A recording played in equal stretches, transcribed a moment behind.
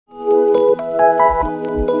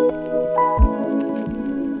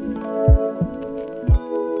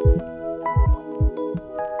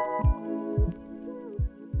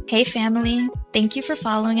Hey family, thank you for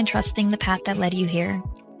following and trusting the path that led you here.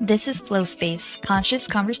 This is Flow Space, Conscious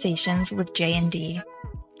Conversations with J&D.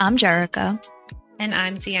 I'm Jerica. And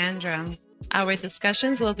I'm Deandra. Our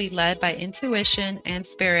discussions will be led by intuition and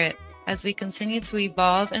spirit as we continue to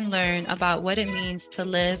evolve and learn about what it means to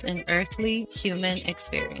live an earthly human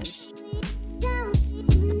experience.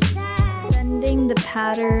 Bending the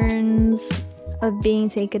patterns of being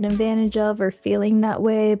taken advantage of or feeling that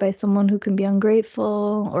way by someone who can be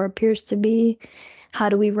ungrateful or appears to be. How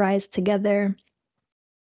do we rise together?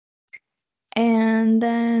 And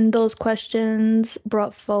then those questions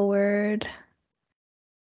brought forward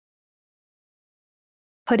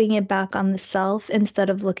putting it back on the self instead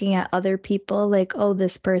of looking at other people like, oh,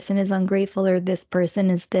 this person is ungrateful or this person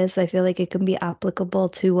is this. I feel like it can be applicable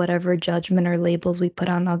to whatever judgment or labels we put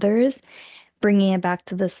on others. Bringing it back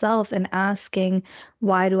to the self and asking,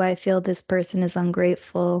 why do I feel this person is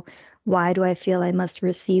ungrateful? Why do I feel I must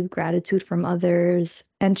receive gratitude from others?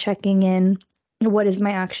 And checking in, what is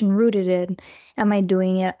my action rooted in? Am I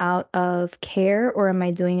doing it out of care or am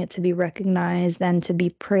I doing it to be recognized and to be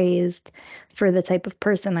praised for the type of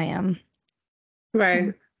person I am?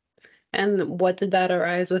 Right. And what did that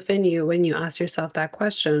arise within you when you asked yourself that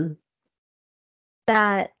question?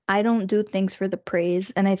 That I don't do things for the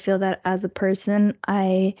praise. And I feel that as a person,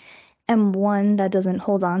 I am one that doesn't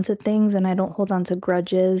hold on to things and I don't hold on to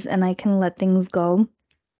grudges and I can let things go.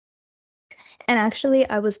 And actually,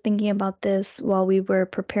 I was thinking about this while we were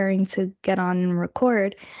preparing to get on and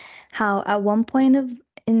record, how at one point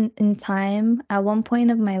in time, at one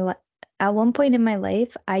point in my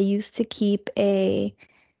life, I used to keep a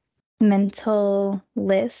mental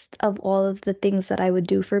list of all of the things that I would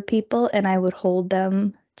do for people and I would hold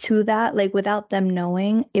them to that, like without them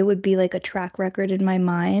knowing. It would be like a track record in my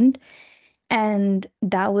mind. And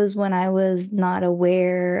that was when I was not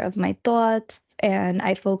aware of my thoughts and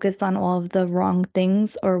I focused on all of the wrong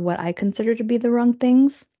things or what I consider to be the wrong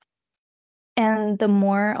things. And the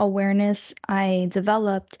more awareness I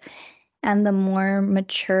developed and the more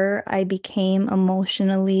mature I became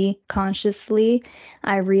emotionally, consciously,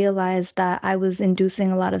 I realized that I was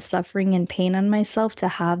inducing a lot of suffering and pain on myself to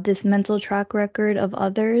have this mental track record of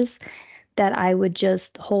others that I would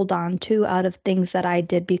just hold on to out of things that I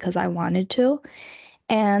did because I wanted to.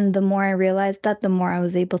 And the more I realized that, the more I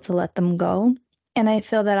was able to let them go. And I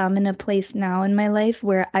feel that I'm in a place now in my life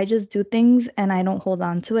where I just do things and I don't hold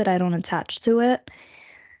on to it, I don't attach to it.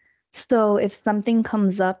 So if something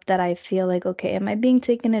comes up that I feel like, okay, am I being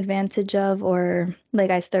taken advantage of? Or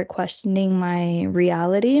like I start questioning my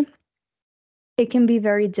reality, it can be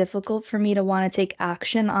very difficult for me to want to take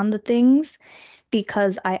action on the things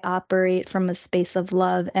because I operate from a space of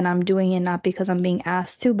love and I'm doing it not because I'm being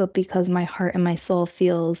asked to, but because my heart and my soul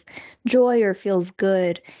feels joy or feels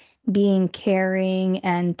good being caring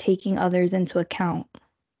and taking others into account.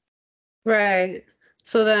 Right.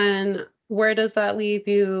 So then where does that leave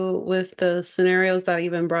you with the scenarios that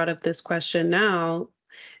even brought up this question now?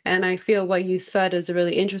 And I feel what you said is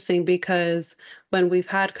really interesting because when we've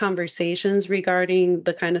had conversations regarding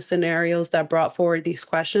the kind of scenarios that brought forward these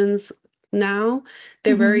questions now,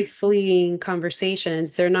 they're very fleeting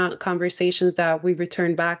conversations. They're not conversations that we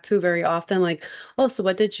return back to very often, like, oh, so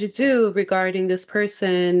what did you do regarding this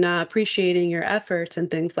person appreciating your efforts and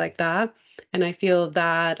things like that? And I feel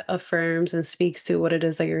that affirms and speaks to what it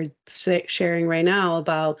is that you're sharing right now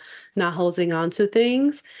about not holding on to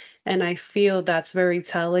things. And I feel that's very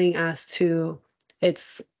telling as to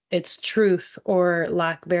its truth or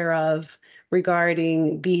lack thereof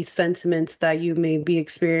regarding the sentiments that you may be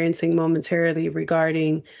experiencing momentarily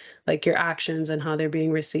regarding like your actions and how they're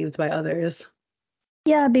being received by others.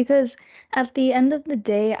 Yeah, because at the end of the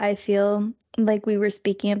day, I feel like we were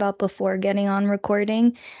speaking about before getting on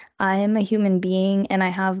recording, I am a human being and I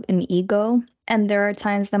have an ego. And there are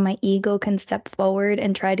times that my ego can step forward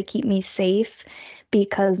and try to keep me safe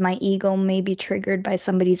because my ego may be triggered by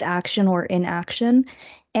somebody's action or inaction.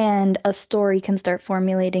 And a story can start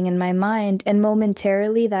formulating in my mind. And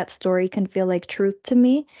momentarily, that story can feel like truth to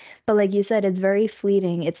me. But like you said, it's very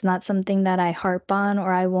fleeting. It's not something that I harp on or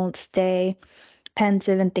I won't stay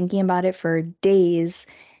pensive and thinking about it for days.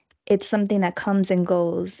 It's something that comes and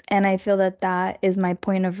goes. And I feel that that is my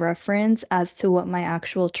point of reference as to what my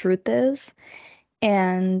actual truth is.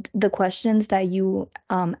 And the questions that you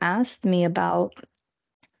asked me about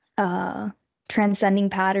transcending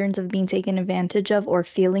patterns of being taken advantage of or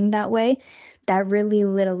feeling that way, that really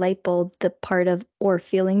lit a light bulb, the part of or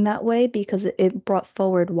feeling that way, because it brought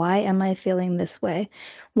forward, why am I feeling this way?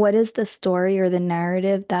 What is the story or the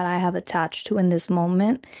narrative that I have attached to in this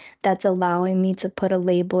moment that's allowing me to put a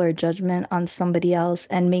label or judgment on somebody else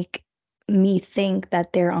and make me think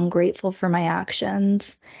that they're ungrateful for my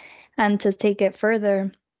actions? And to take it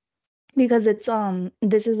further, because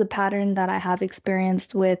this is a pattern that I have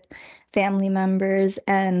experienced with family members,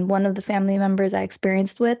 and one of the family members I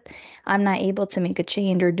experienced with, I'm not able to make a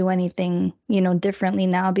change or do anything, differently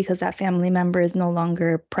now because that family member is no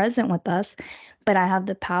longer present with us, but I have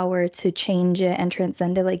the power to change it and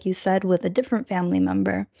transcend it, like you said, with a different family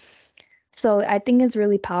member. So I think it's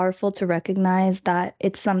really powerful to recognize that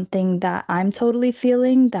it's something that I'm totally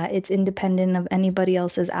feeling, that it's independent of anybody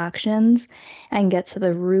else's actions, and get to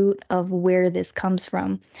the root of where this comes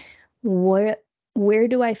from. Where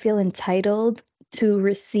do I feel entitled to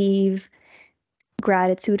receive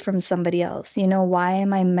gratitude from somebody else? Why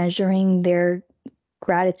am I measuring their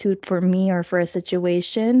gratitude for me or for a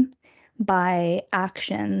situation by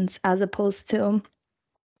actions, as opposed to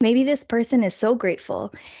maybe this person is so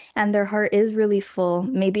grateful and their heart is really full.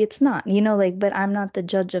 Maybe it's not, but I'm not the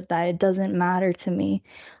judge of that. It doesn't matter to me.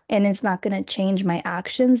 And it's not going to change my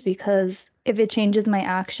actions, because if it changes my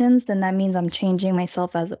actions, then that means I'm changing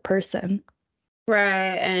myself as a person.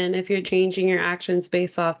 Right. And if you're changing your actions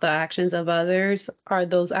based off the actions of others, are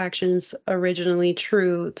those actions originally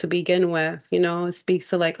true to begin with? It speaks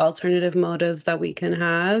to like alternative motives that we can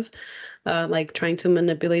have, like trying to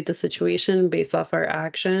manipulate the situation based off our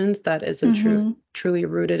actions that isn't truly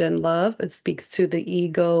rooted in love. It speaks to the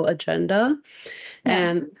ego agenda. Yeah.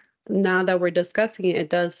 And now that we're discussing it, it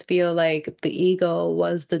does feel like the ego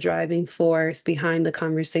was the driving force behind the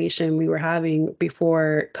conversation we were having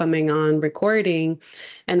before coming on recording.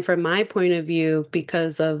 And from my point of view,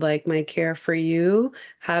 because of like my care for you,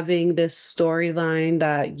 having this storyline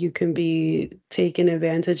that you can be taken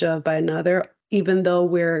advantage of by another, even though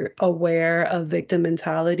we're aware of victim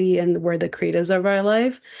mentality and we're the creators of our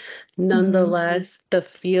life, nonetheless, the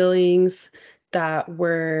feelings that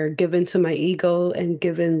were given to my ego and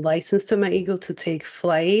given license to my ego to take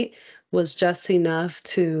flight was just enough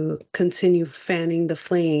to continue fanning the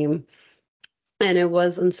flame. And it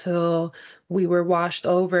was until we were washed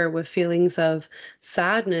over with feelings of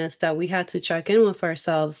sadness that we had to check in with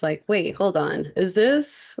ourselves, like, wait, hold on, is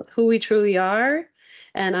this who we truly are?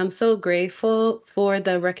 And I'm so grateful for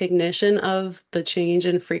the recognition of the change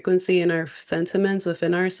in frequency in our sentiments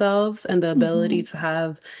within ourselves and the ability to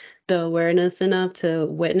have the awareness enough to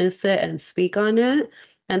witness it and speak on it,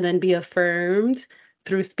 and then be affirmed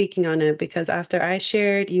through speaking on it. Because after I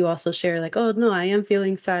shared, you also shared like, oh no, I am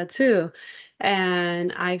feeling sad too.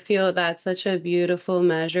 And I feel that's such a beautiful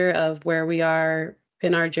measure of where we are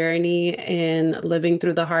in our journey in living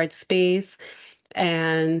through the hard space.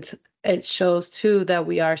 And it shows too that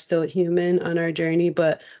we are still human on our journey,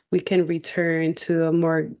 but we can return to a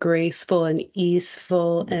more graceful and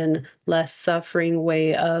easeful and less suffering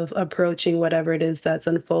way of approaching whatever it is that's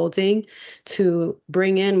unfolding, to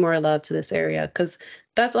bring in more love to this area. Because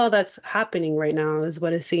that's all that's happening right now, is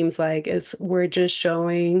what it seems like, is we're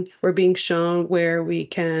being shown where we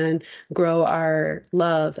can grow our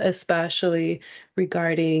love, especially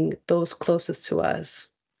regarding those closest to us.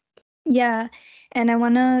 Yeah. And I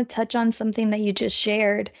want to touch on something that you just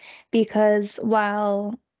shared, because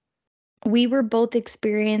while we were both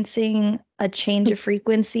experiencing a change of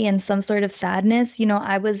frequency and some sort of sadness,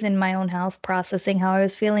 I was in my own house processing how I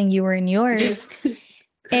was feeling. You were in yours.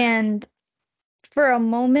 And for a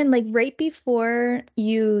moment, like right before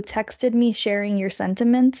you texted me sharing your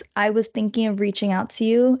sentiments, I was thinking of reaching out to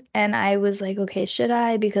you, and I was like, okay, should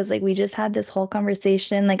I? Because like we just had this whole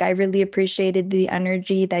conversation. Like I really appreciated the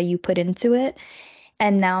energy that you put into it.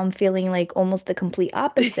 And now I'm feeling like almost the complete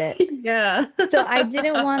opposite. Yeah. So I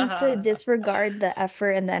didn't want to disregard the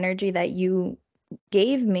effort and the energy that you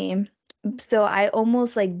gave me. So I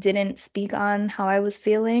almost like didn't speak on how I was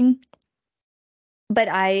feeling. But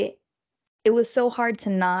it was so hard to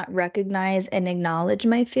not recognize and acknowledge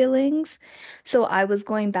my feelings. So I was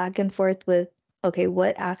going back and forth with, okay,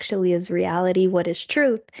 what actually is reality? What is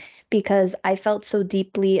truth? Because I felt so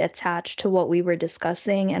deeply attached to what we were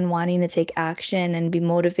discussing and wanting to take action and be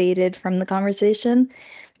motivated from the conversation.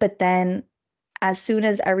 But then as soon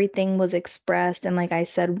as everything was expressed and like I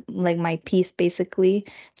said, like my piece basically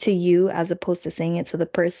to you as opposed to saying it to the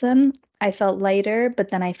person, I felt lighter, but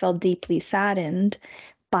then I felt deeply saddened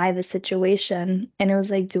by the situation. And it was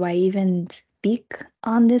like, do I even speak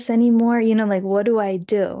on this anymore? Like, what do I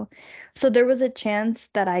do? So there was a chance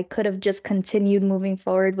that I could have just continued moving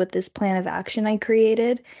forward with this plan of action I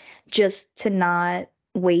created, just to not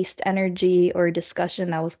waste energy or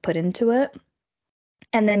discussion that was put into it.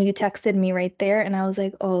 And then you texted me right there, and I was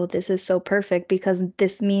like, oh, this is so perfect because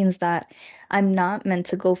this means that I'm not meant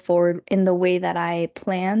to go forward in the way that I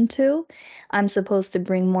plan to. I'm supposed to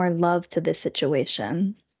bring more love to this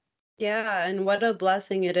situation. Yeah, and what a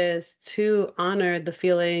blessing it is to honor the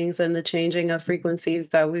feelings and the changing of frequencies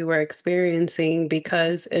that we were experiencing,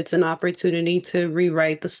 because it's an opportunity to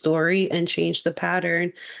rewrite the story and change the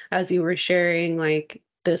pattern. As you were sharing, like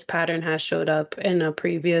this pattern has showed up in a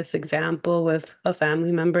previous example with a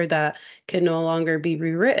family member that can no longer be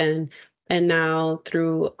rewritten. And now,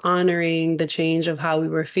 through honoring the change of how we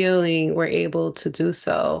were feeling, we're able to do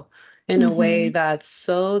so in a way Mm-hmm. that's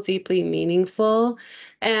so deeply meaningful.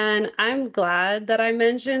 And I'm glad that I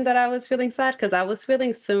mentioned that I was feeling sad, because I was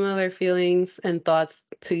feeling similar feelings and thoughts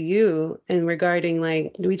to you in regarding,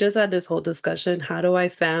 like, we just had this whole discussion. How do I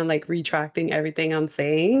sound like retracting everything I'm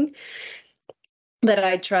saying? But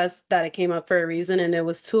I trust that it came up for a reason and it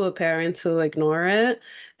was too apparent to ignore it.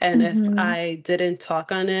 And if Mm-hmm. I didn't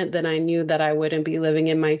talk on it, then I knew that I wouldn't be living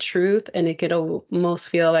in my truth. And it could almost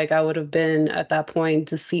feel like I would have been at that point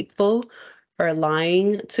deceitful or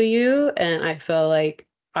lying to you. And I feel like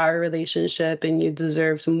our relationship and you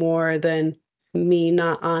deserved more than me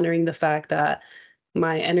not honoring the fact that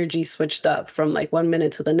my energy switched up from like 1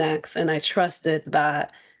 minute to the next. And I trusted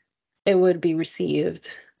that it would be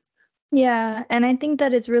received. Yeah, and I think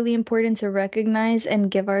that it's really important to recognize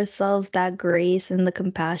and give ourselves that grace and the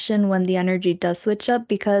compassion when the energy does switch up,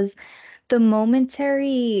 because the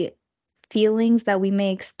momentary feelings that we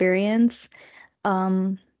may experience,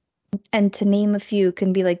 um, and to name a few,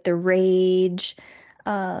 can be like the rage,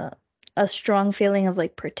 uh, a strong feeling of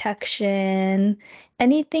like protection,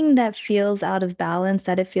 anything that feels out of balance,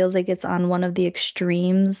 that it feels like it's on one of the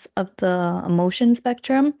extremes of the emotion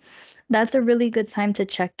spectrum. That's a really good time to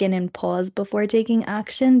check in and pause before taking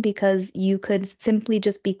action, because you could simply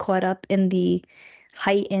just be caught up in the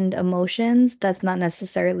heightened emotions. That's not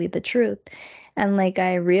necessarily the truth. And like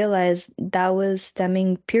I realized that was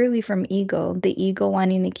stemming purely from ego, the ego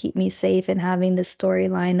wanting to keep me safe and having the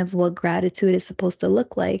storyline of what gratitude is supposed to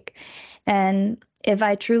look like. And if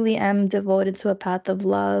I truly am devoted to a path of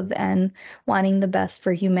love and wanting the best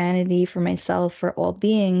for humanity, for myself, for all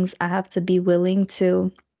beings, I have to be willing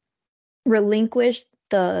to relinquish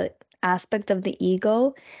the aspect of the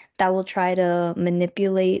ego that will try to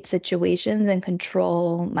manipulate situations and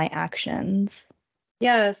control my actions.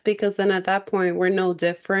 Yes, because then at that point, we're no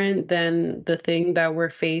different than the thing that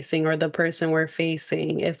we're facing or the person we're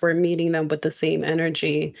facing if we're meeting them with the same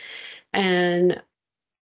energy. And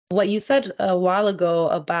what you said a while ago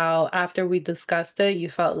about after we discussed it, you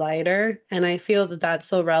felt lighter. And I feel that that's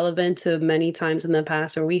so relevant to many times in the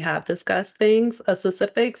past where we have discussed things. A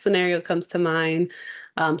specific scenario comes to mind,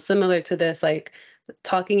 similar to this, like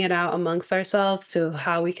talking it out amongst ourselves to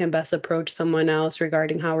how we can best approach someone else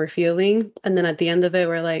regarding how we're feeling. And then at the end of it,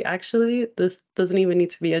 we're like, actually, this doesn't even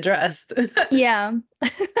need to be addressed. Yeah.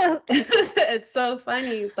 It's so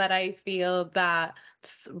funny, but I feel that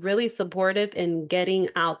it's really supportive in getting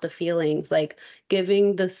out the feelings, like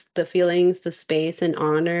giving the feelings the space and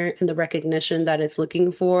honor and the recognition that it's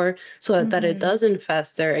looking for, so that it Hmm. doesn't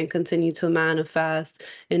fester and continue to manifest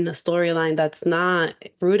in a storyline that's not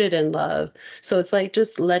rooted in love. So it's like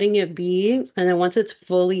just letting it be, and then once it's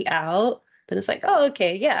fully out, then it's like, oh,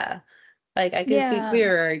 okay, yeah, like I can see Yeah.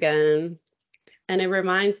 clearer again. And it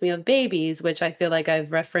reminds me of babies, which I feel like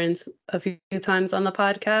I've referenced a few times on the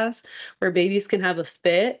podcast, where babies can have a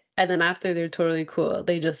fit and then after they're totally cool.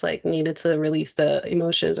 They just like needed to release the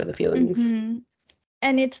emotions or the feelings. Hmm.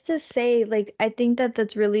 And it's to say, like, I think that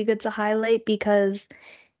that's really good to highlight because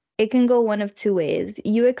it can go one of two ways.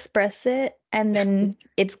 You express it and then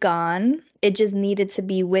it's gone. It just needed to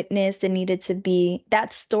be witnessed. It needed to be,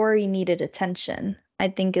 that story needed attention, I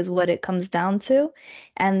think is what it comes down to.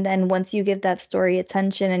 And then once you give that story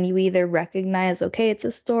attention and you either recognize, okay, it's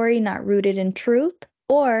a story not rooted in truth,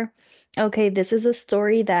 or okay, this is a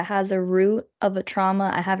story that has a root of a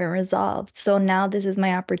trauma I haven't resolved. So now this is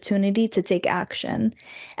my opportunity to take action.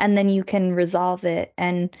 And then you can resolve it.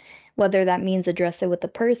 And whether that means address it with the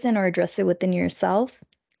person or address it within yourself,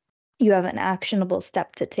 you have an actionable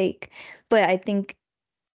step to take. But I think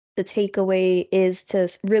the takeaway is to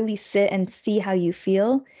really sit and see how you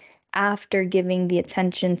feel after giving the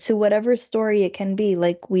attention to whatever story it can be.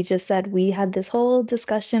 Like we just said, we had this whole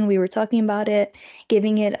discussion, we were talking about it,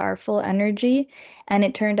 giving it our full energy, and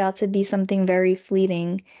it turned out to be something very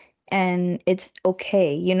fleeting. And it's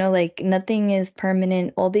okay, like nothing is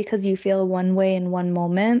permanent. All because you feel one way in one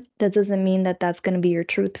moment, that doesn't mean that that's going to be your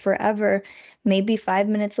truth forever. Maybe 5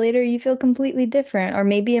 minutes later, you feel completely different, or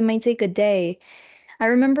maybe it might take a day. I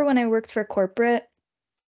remember when I worked for corporate,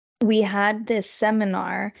 we had this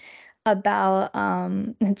seminar about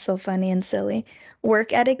it's so funny and silly,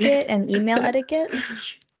 work etiquette and email etiquette.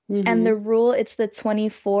 And Hmm. the rule, it's the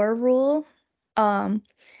 24 rule. Um,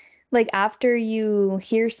 like after you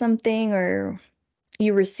hear something or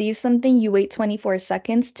you receive something, you wait 24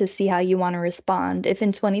 seconds to see how you want to respond. If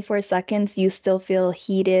in 24 seconds you still feel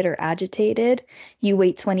heated or agitated, you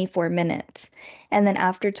wait 24 minutes. And then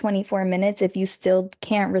after 24 minutes, if you still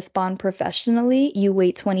can't respond professionally, you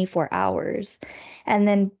wait 24 hours. And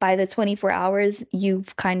then by the 24 hours,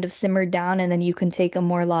 you've kind of simmered down and then you can take a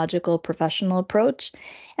more logical professional approach.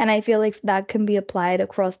 And I feel like that can be applied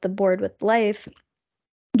across the board with life,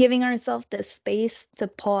 giving ourselves the space to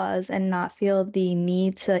pause and not feel the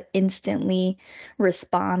need to instantly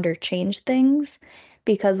respond or change things.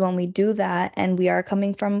 Because when we do that and we are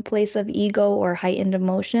coming from a place of ego or heightened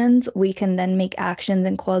emotions, we can then make actions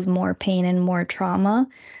and cause more pain and more trauma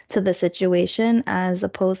to the situation as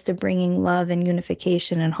opposed to bringing love and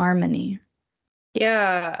unification and harmony.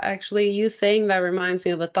 Yeah, actually, you saying that reminds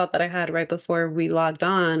me of a thought that I had right before we logged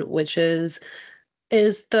on, which is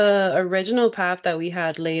the original path that we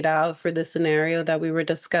had laid out for the scenario that we were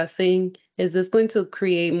discussing, is this going to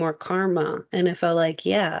create more karma? And I felt like,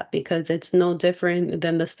 yeah, because it's no different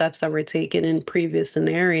than the steps that were taken in previous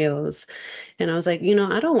scenarios. And I was like,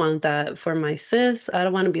 I don't want that for my sis. I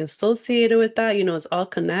don't want to be associated with that. It's all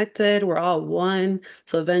connected. We're all one.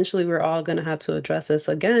 So eventually we're all going to have to address this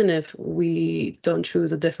again if we don't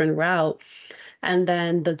choose a different route. And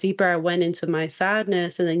then the deeper I went into my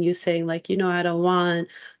sadness, and then you saying like, I don't want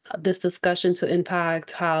this discussion to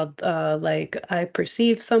impact how like I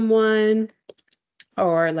perceive someone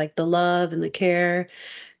or like the love and the care.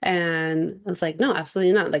 And I was like, no,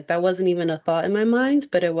 absolutely not. Like that wasn't even a thought in my mind,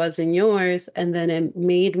 but it was in yours. And then it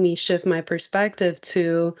made me shift my perspective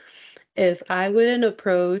to, if I wouldn't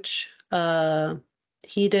approach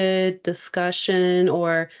heated discussion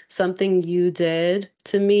or something you did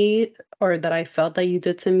to me or that I felt that you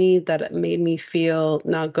did to me that made me feel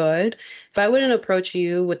not good, if I wouldn't approach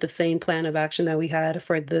you with the same plan of action that we had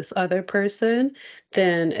for this other person,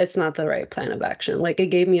 then it's not the right plan of action. Like it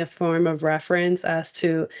gave me a form of reference as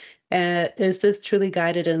to, is this truly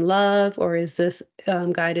guided in love, or is this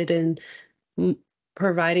guided in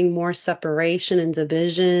providing more separation and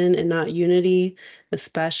division and not unity,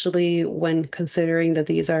 especially when considering that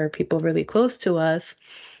these are people really close to us.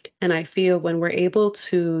 And I feel when we're able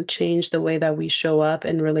to change the way that we show up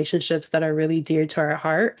in relationships that are really dear to our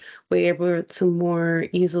heart, we're able to more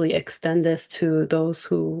easily extend this to those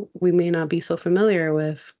who we may not be so familiar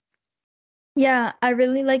with. Yeah, I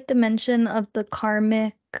really like the mention of the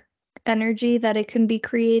karmic energy that it can be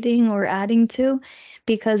creating or adding to,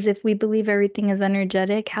 because if we believe everything is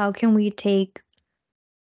energetic, how can we take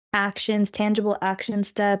actions, tangible action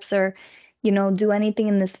steps, or, do anything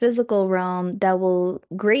in this physical realm that will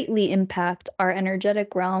greatly impact our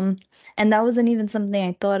energetic realm? And that wasn't even something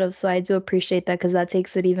I thought of. So I do appreciate that because that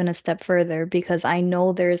takes it even a step further because I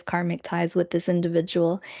know there's karmic ties with this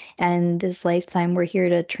individual. And this lifetime, we're here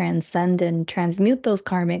to transcend and transmute those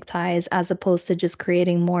karmic ties as opposed to just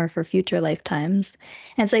creating more for future lifetimes.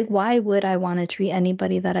 And it's like, why would I want to treat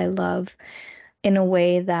anybody that I love in a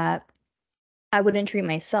way that I wouldn't treat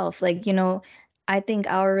myself? Like, I think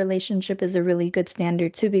our relationship is a really good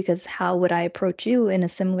standard too, because how would I approach you in a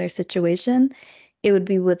similar situation? It would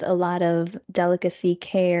be with a lot of delicacy,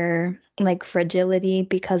 care, like fragility,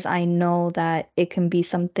 because I know that it can be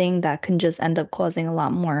something that can just end up causing a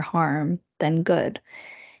lot more harm than good.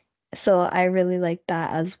 So I really like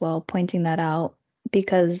that as well, pointing that out,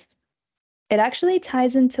 because it actually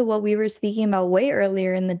ties into what we were speaking about way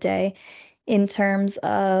earlier in the day in terms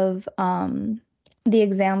of the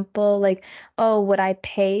example, like, oh, would I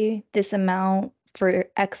pay this amount for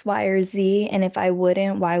X, Y, or Z? And if I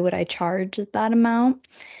wouldn't, why would I charge that amount?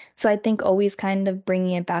 So I think always kind of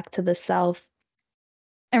bringing it back to the self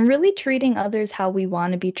and really treating others how we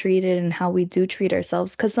want to be treated and how we do treat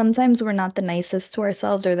ourselves. Because sometimes we're not the nicest to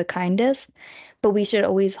ourselves or the kindest, but we should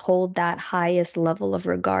always hold that highest level of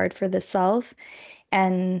regard for the self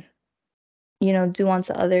and, do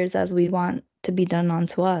unto others as we want to be done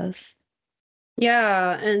unto us.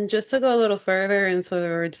 Yeah, and just to go a little further into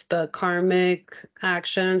towards the karmic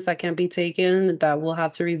actions that can be taken that we'll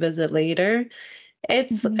have to revisit later,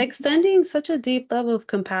 it's Mhm. extending such a deep level of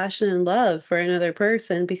compassion and love for another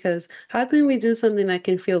person, because how can we do something that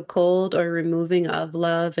can feel cold or removing of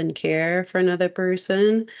love and care for another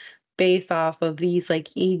person based off of these like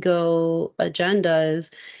ego agendas?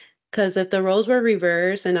 Because if the roles were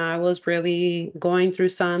reversed and I was really going through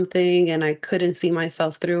something and I couldn't see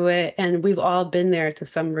myself through it, and we've all been there to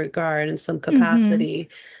some regard and some capacity,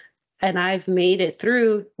 and I've made it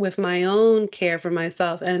through with my own care for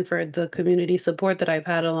myself and for the community support that I've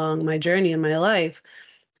had along my journey in my life,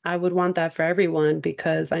 I would want that for everyone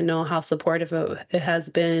because I know how supportive it has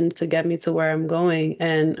been to get me to where I'm going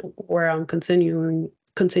and where I'm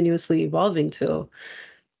continuously evolving to.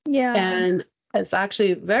 Yeah. And it's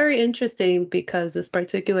actually very interesting because this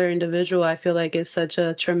particular individual, I feel like, is such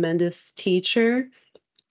a tremendous teacher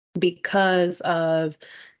because of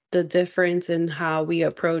the difference in how we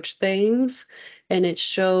approach things. And it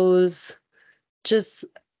shows just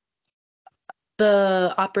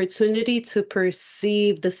the opportunity to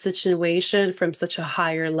perceive the situation from such a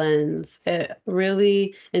higher lens. It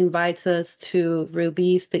really invites us to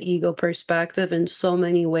release the ego perspective in so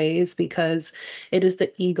many ways because it is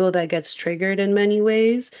the ego that gets triggered in many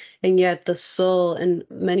ways. And yet the soul, and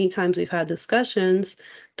many times we've had discussions,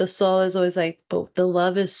 the soul is always like, but the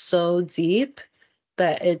love is so deep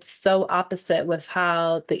that it's so opposite with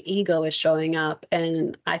how the ego is showing up.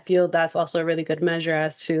 And I feel that's also a really good measure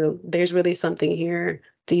as to there's really something here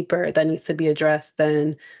deeper that needs to be addressed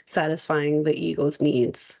than satisfying the ego's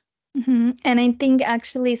needs. And I think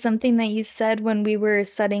actually something that you said when we were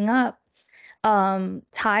setting up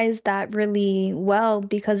ties that really well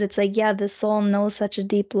because it's like, yeah, the soul knows such a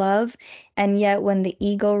deep love, and yet when the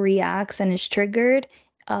ego reacts and is triggered,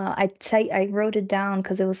 I wrote it down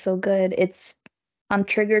because it was so good. I'm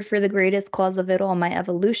triggered for the greatest cause of it all, my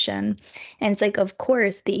evolution. And it's like, of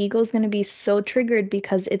course, the ego is going to be so triggered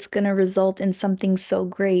because it's going to result in something so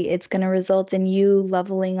great. It's going to result in you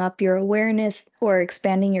leveling up your awareness or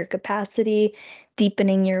expanding your capacity,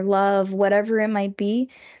 deepening your love, whatever it might be.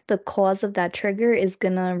 The cause of that trigger is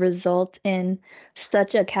going to result in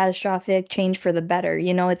such a catastrophic change for the better.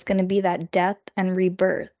 It's going to be that death and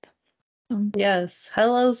rebirth. Yes.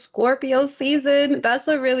 Hello, Scorpio season. That's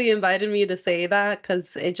what really invited me to say that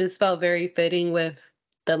because it just felt very fitting with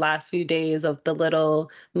the last few days of the little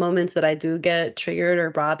moments that I do get triggered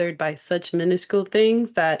or bothered by such minuscule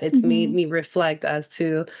things that it's made me reflect as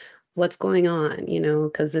to what's going on,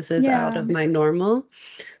 because this is out of my normal.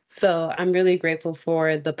 So I'm really grateful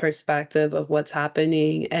for the perspective of what's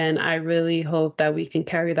happening. And I really hope that we can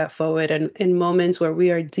carry that forward. And in moments where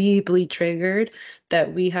we are deeply triggered,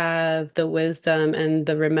 that we have the wisdom and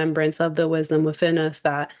the remembrance of the wisdom within us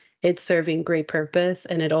that it's serving great purpose.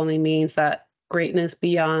 And it only means that greatness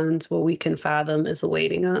beyond what we can fathom is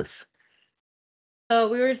awaiting us. So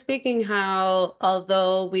we were speaking how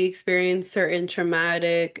although we experience certain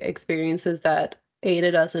traumatic experiences that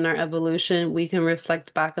aided us in our evolution, we can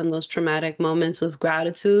reflect back on those traumatic moments with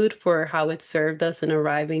gratitude for how it served us in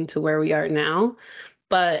arriving to where we are now.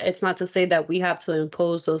 But it's not to say that we have to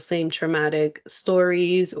impose those same traumatic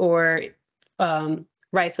stories or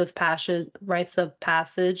rites of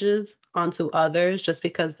passages onto others just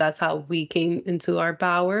because that's how we came into our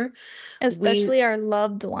power. Especially our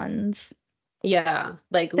loved ones. Yeah,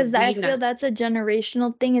 because I feel that's a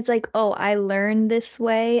generational thing. It's like, oh, I learned this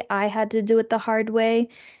way. I had to do it the hard way.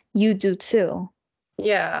 You do too.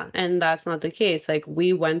 Yeah, and that's not the case. Like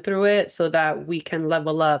we went through it so that we can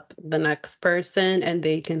level up the next person and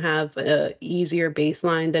they can have a easier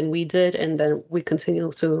baseline than we did. And then we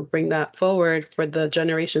continue to bring that forward for the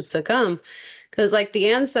generations to come. Because like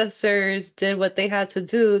the ancestors did what they had to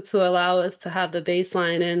do to allow us to have the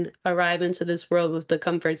baseline and arrive into this world with the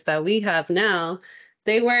comforts that we have now.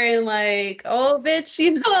 They weren't like, oh, bitch,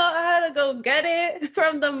 I had to go get it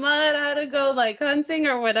from the mud. I had to go like hunting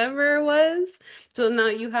or whatever it was. So now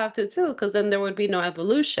you have to too, because then there would be no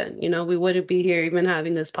evolution. We wouldn't be here even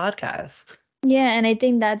having this podcast. Yeah, and I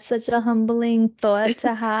think that's such a humbling thought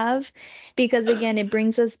to have because, again, it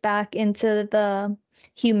brings us back into the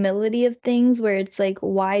humility of things where it's like,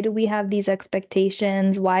 why do we have these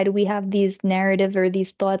expectations? Why do we have these narrative or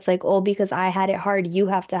these thoughts like, oh, because I had it hard, you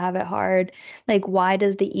have to have it hard? Like, why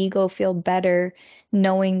does the ego feel better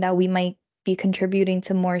knowing that we might be contributing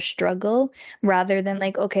to more struggle rather than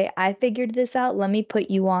like, okay, I figured this out, let me put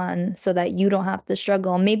you on so that you don't have to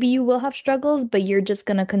struggle. Maybe you will have struggles, but you're just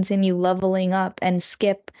going to continue leveling up and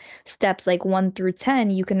skip steps like 1 through 10.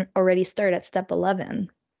 You can already start at step 11.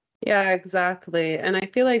 Yeah, exactly. And I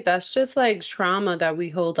feel like that's just like trauma that we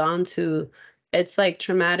hold on to. It's like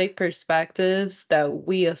traumatic perspectives that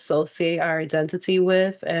we associate our identity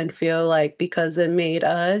with and feel like because it made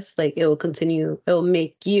us, like it'll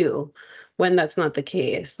make you, when that's not the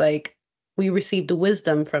case. Like we received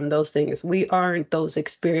wisdom from those things. We aren't those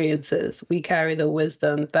experiences. We carry the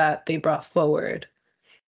wisdom that they brought forward.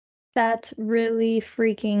 That's really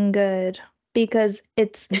freaking good. because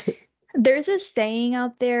there's a saying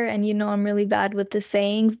out there, and I'm really bad with the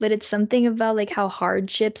sayings, but it's something about like how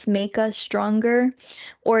hardships make us stronger.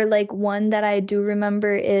 Or like one that I do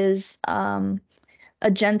remember is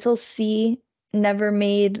a gentle sea never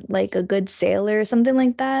made like a good sailor, something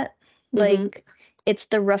like that. Mm-hmm. Like it's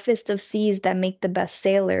the roughest of seas that make the best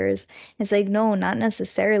sailors. It's like, no, not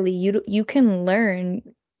necessarily. You can learn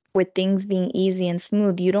with things being easy and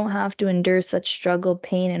smooth. You don't have to endure such struggle,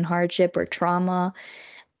 pain, and hardship or trauma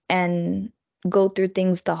and go through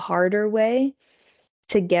things the harder way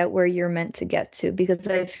to get where you're meant to get to. Because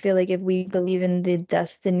I feel like if we believe in the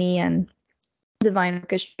destiny and divine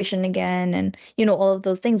orchestration again, and all of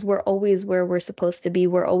those things, we're always where we're supposed to be.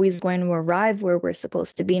 We're always going to arrive where we're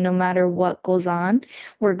supposed to be. No matter what goes on,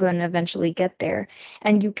 we're going to eventually get there.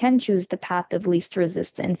 And you can choose the path of least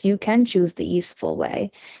resistance. You can choose the easeful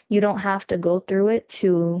way. You don't have to go through it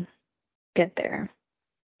to get there.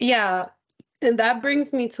 Yeah. And that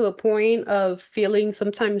brings me to a point of feeling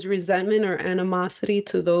sometimes resentment or animosity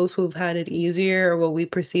to those who've had it easier or what we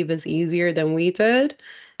perceive as easier than we did.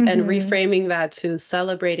 And reframing that to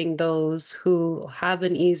celebrating those who have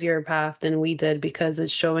an easier path than we did, because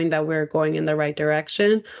it's showing that we're going in the right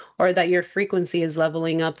direction, or that your frequency is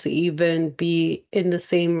leveling up to even be in the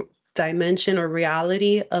same dimension or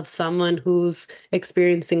reality of someone who's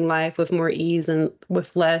experiencing life with more ease and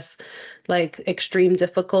with less like extreme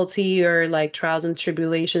difficulty or like trials and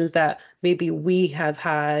tribulations that maybe we have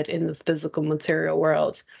had in the physical material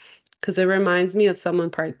world. Because it reminds me of someone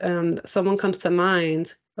comes to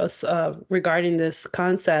mind regarding this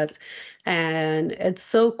concept, and it's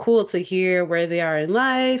so cool to hear where they are in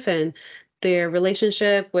life and their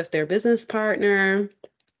relationship with their business partner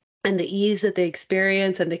and the ease that they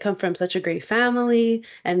experience, and they come from such a great family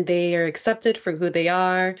and they are accepted for who they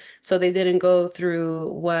are, so they didn't go through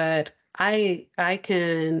what I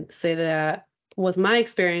can say that was my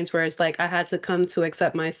experience, where it's like I had to come to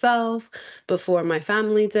accept myself before my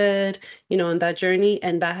family did, in that journey.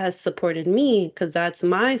 And that has supported me because that's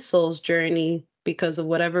my soul's journey because of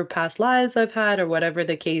whatever past lives I've had or whatever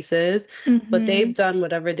the case is. But they've done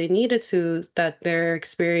whatever they needed to, that they're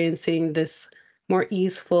experiencing this more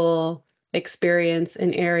easeful experience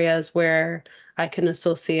in areas where I can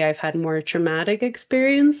associate I've had more traumatic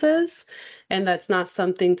experiences. And that's not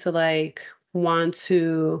something to like want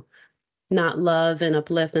to not love and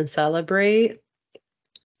uplift and celebrate.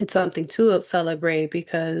 It's something to celebrate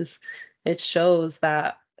because it shows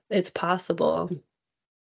that it's possible.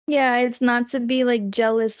 Yeah, it's not to be like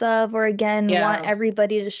jealous of or again want Yeah.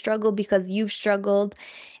 everybody to struggle because you've struggled.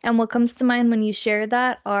 And what comes to mind when you share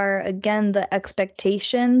that are again the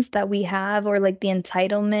expectations that we have, or like the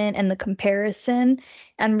entitlement and the comparison,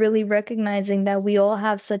 and really recognizing that we all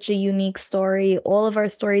have such a unique story. All of our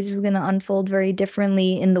stories is going to unfold very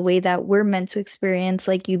differently in the way that we're meant to experience,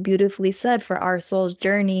 like you beautifully said, for our soul's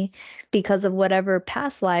journey, because of whatever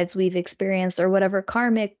past lives we've experienced or whatever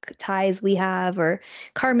karmic ties we have or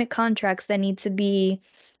karmic contracts that need to be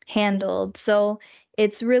handled. So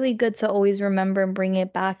it's really good to always remember and bring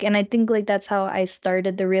it back. And I think like that's how I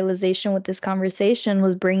started the realization with this conversation,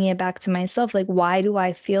 was bringing it back to myself. Like, why do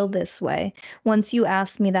I feel this way? Once you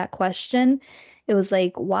asked me that question, it was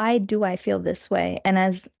like, why do I feel this way? And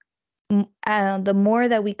as the more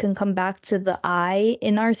that we can come back to the I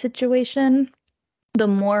in our situation, the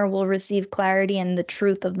more we'll receive clarity and the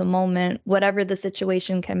truth of the moment, whatever the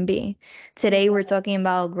situation can be. Today, we're talking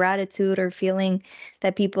about gratitude or feeling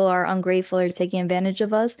that people are ungrateful or taking advantage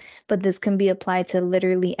of us, but this can be applied to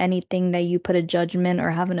literally anything that you put a judgment or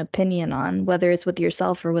have an opinion on, whether it's with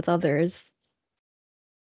yourself or with others.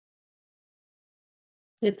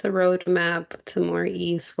 It's a roadmap to more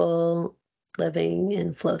easeful living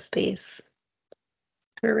in flow space.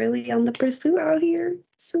 We're really on the pursuit out here.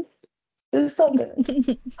 So it's so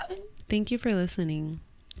good. Thank you for listening.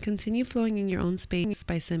 Continue flowing in your own space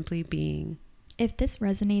by simply being. If this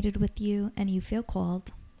resonated with you and you feel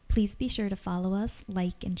called, please be sure to follow us,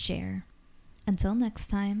 like, and share. Until next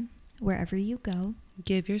time, wherever you go,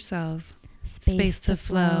 give yourself space to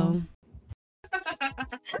flow.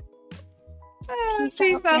 Peace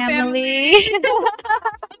out, family.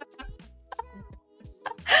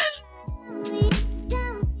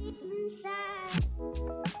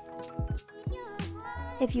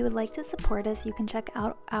 If you would like to support us, you can check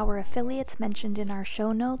out our affiliates mentioned in our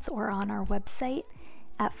show notes or on our website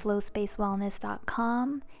at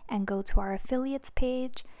flowspacewellness.com and go to our affiliates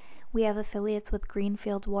page. We have affiliates with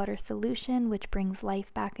Greenfield Water Solution, which brings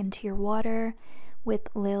life back into your water, with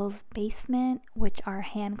Lil's Basement, which are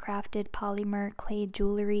handcrafted polymer clay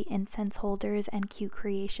jewelry, incense holders, and cute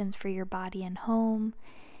creations for your body and home.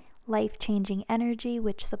 Life-Changing Energy,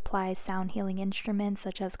 which supplies sound healing instruments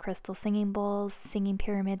such as crystal singing bowls, singing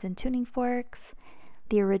pyramids, and tuning forks.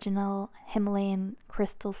 The Original Himalayan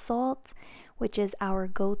Crystal Salt, which is our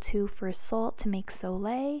go-to for salt to make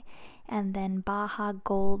sole. And then Baja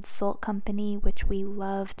Gold Salt Company, which we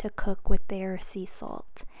love to cook with their sea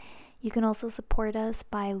salt. You can also support us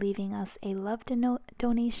by leaving us a love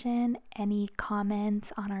donation, any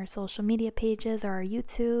comments on our social media pages or our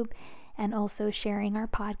YouTube, and also sharing our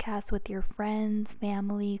podcast with your friends,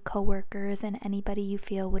 family, coworkers, and anybody you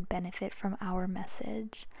feel would benefit from our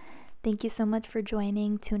message. Thank you so much for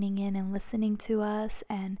joining, tuning in, and listening to us,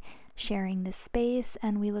 and sharing this space,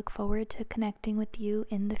 and we look forward to connecting with you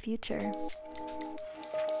in the future.